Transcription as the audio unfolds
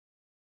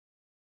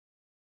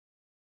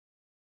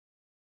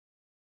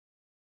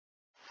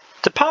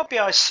The Power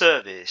BI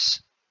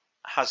service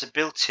has a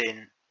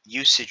built-in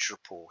usage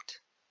report.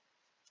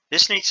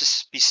 This needs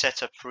to be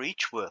set up for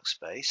each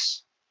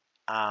workspace,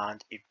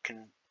 and it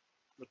can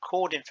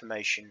record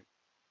information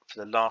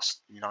for the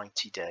last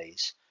 90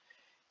 days.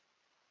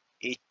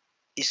 It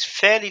is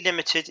fairly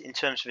limited in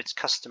terms of its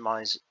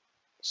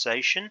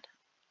customization,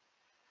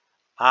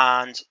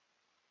 and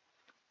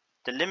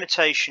the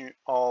limitation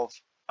of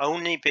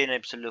only being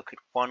able to look at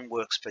one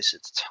workspace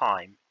at a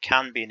time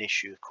can be an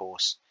issue, of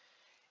course,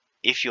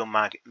 if you're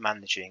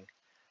managing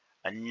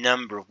a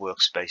number of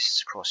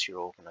workspaces across your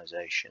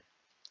organization.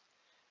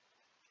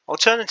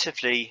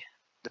 Alternatively,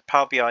 the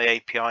Power BI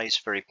API is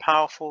very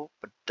powerful,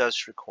 but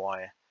does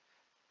require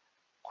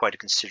quite a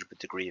considerable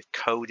degree of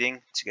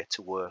coding to get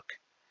to work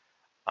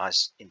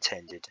as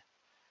intended.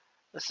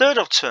 The third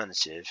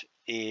alternative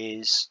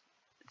is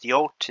the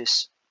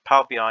Altis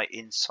Power BI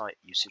Insight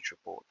usage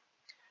report.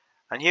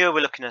 And here we're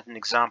looking at an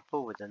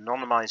example with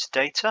anonymized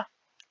data,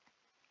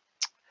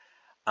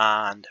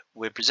 and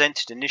we're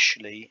presented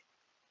initially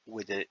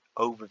with an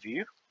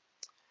overview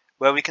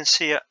where we can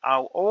see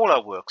how all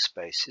our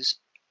workspaces,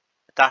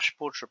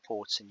 dashboards,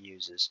 reports, and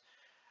users.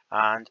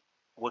 And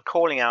we're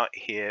calling out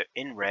here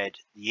in red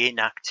the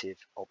inactive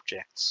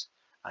objects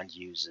and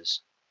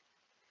users.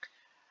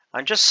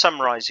 And just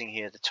summarizing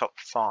here the top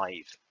 5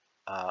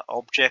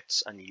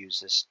 objects and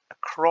users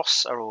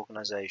across our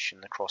organization,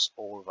 across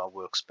all of our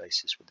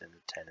workspaces within the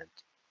tenant.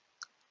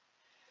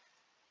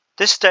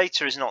 This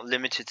data is not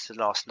limited to the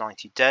last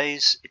 90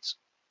 days. It's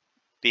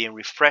being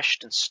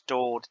refreshed and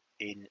stored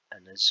in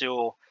an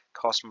Azure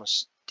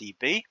Cosmos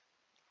DB.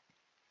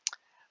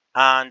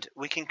 And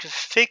we can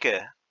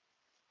configure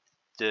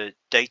the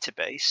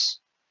database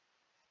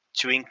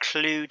to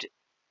include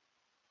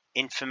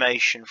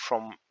information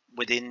from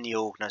within the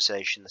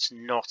organization that's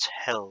not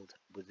held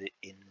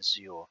within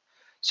Azure.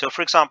 So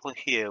for example,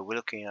 here we're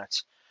looking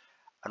at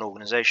an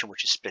organization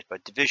which is split by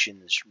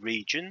divisions,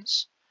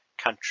 regions,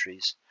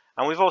 countries,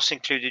 and we've also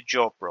included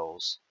job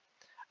roles.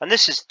 And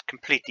this is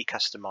completely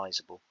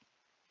customizable.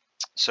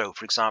 So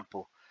for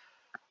example,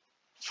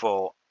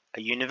 for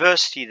a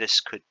university,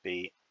 this could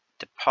be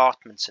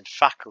departments and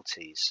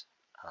faculties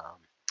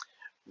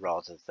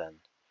rather than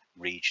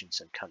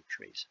regions and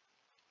countries.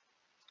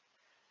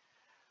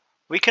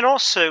 We can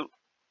also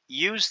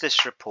use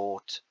this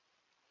report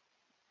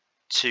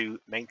to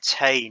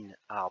maintain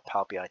our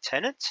Power BI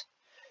tenant.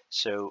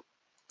 So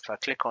if I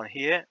click on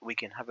here, we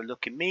can have a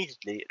look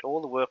immediately at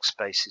all the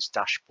workspaces,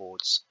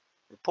 dashboards,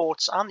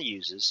 reports, and the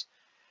users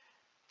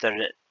that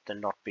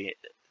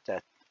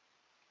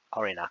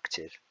are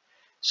inactive.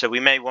 So we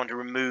may want to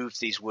remove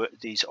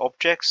these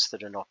objects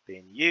that are not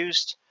being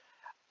used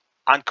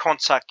and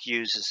contact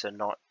users that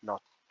are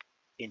not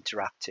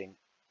interacting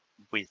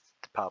with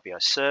the Power BI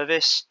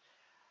service.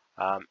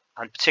 And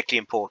particularly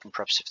important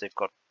perhaps if they've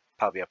got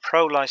Power BI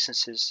Pro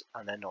licenses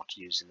and they're not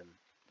using them,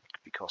 it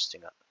could be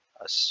costing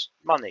us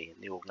money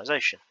in the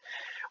organization.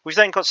 We've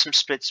then got some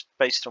splits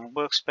based on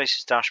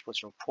workspaces,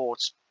 dashboards, and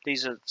reports.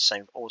 These are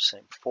all the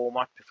same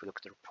format. If we look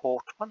at the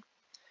report one,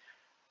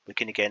 we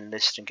can again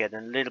list and get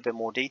in a little bit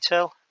more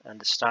detail,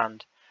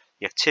 understand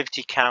the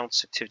activity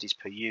counts, activities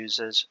per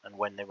users, and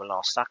when they were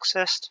last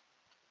accessed.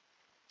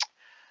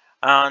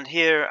 And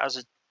here as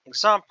an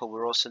example,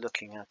 we're also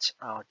looking at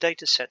our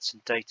data sets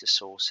and data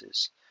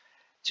sources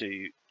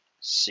to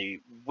see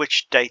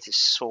which data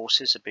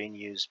sources are being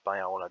used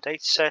by all our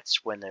data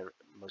sets, when they're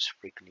most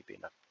frequently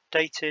being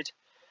updated.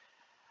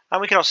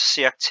 And we can also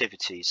see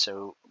activities,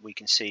 so we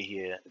can see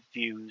here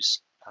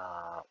views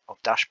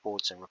of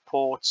dashboards and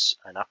reports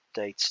and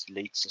updates,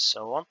 deletes, and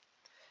so on.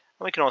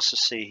 And we can also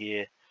see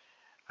here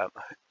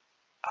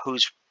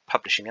who's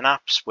publishing in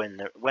apps,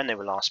 when they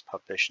were last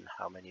published, and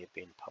how many have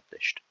been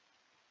published.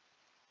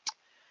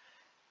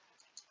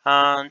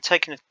 And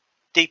taking a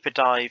deeper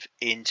dive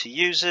into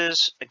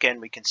users, again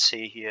we can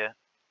see here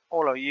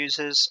all our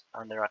users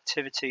and their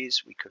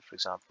activities. We could, for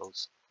example,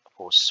 of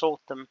course,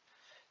 sort them,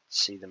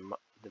 see the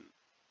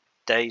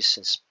days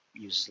since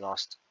users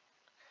last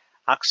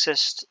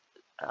accessed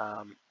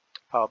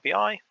Power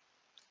BI,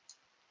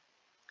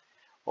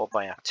 or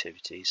by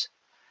activities.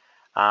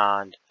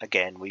 And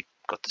again, we've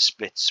got the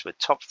splits with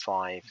top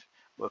 5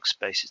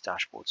 workspaces,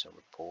 dashboards, and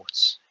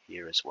reports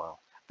here as well.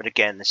 But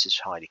again, this is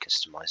highly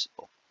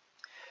customizable.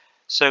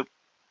 So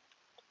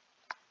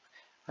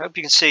I hope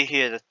you can see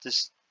here that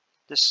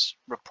this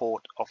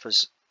report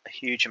offers a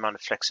huge amount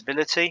of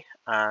flexibility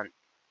and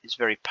is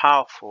very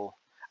powerful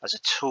as a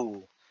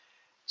tool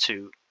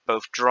to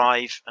both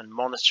drive and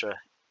monitor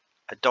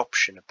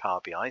adoption of Power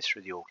BI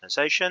through the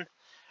organization,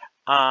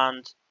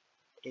 and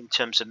in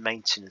terms of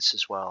maintenance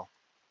as well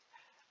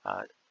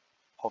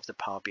of the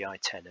Power BI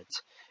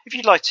tenant. If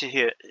you'd like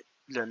to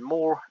learn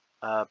more,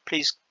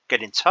 please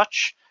get in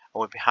touch. I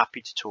would be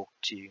happy to talk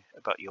to you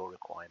about your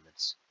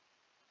requirements.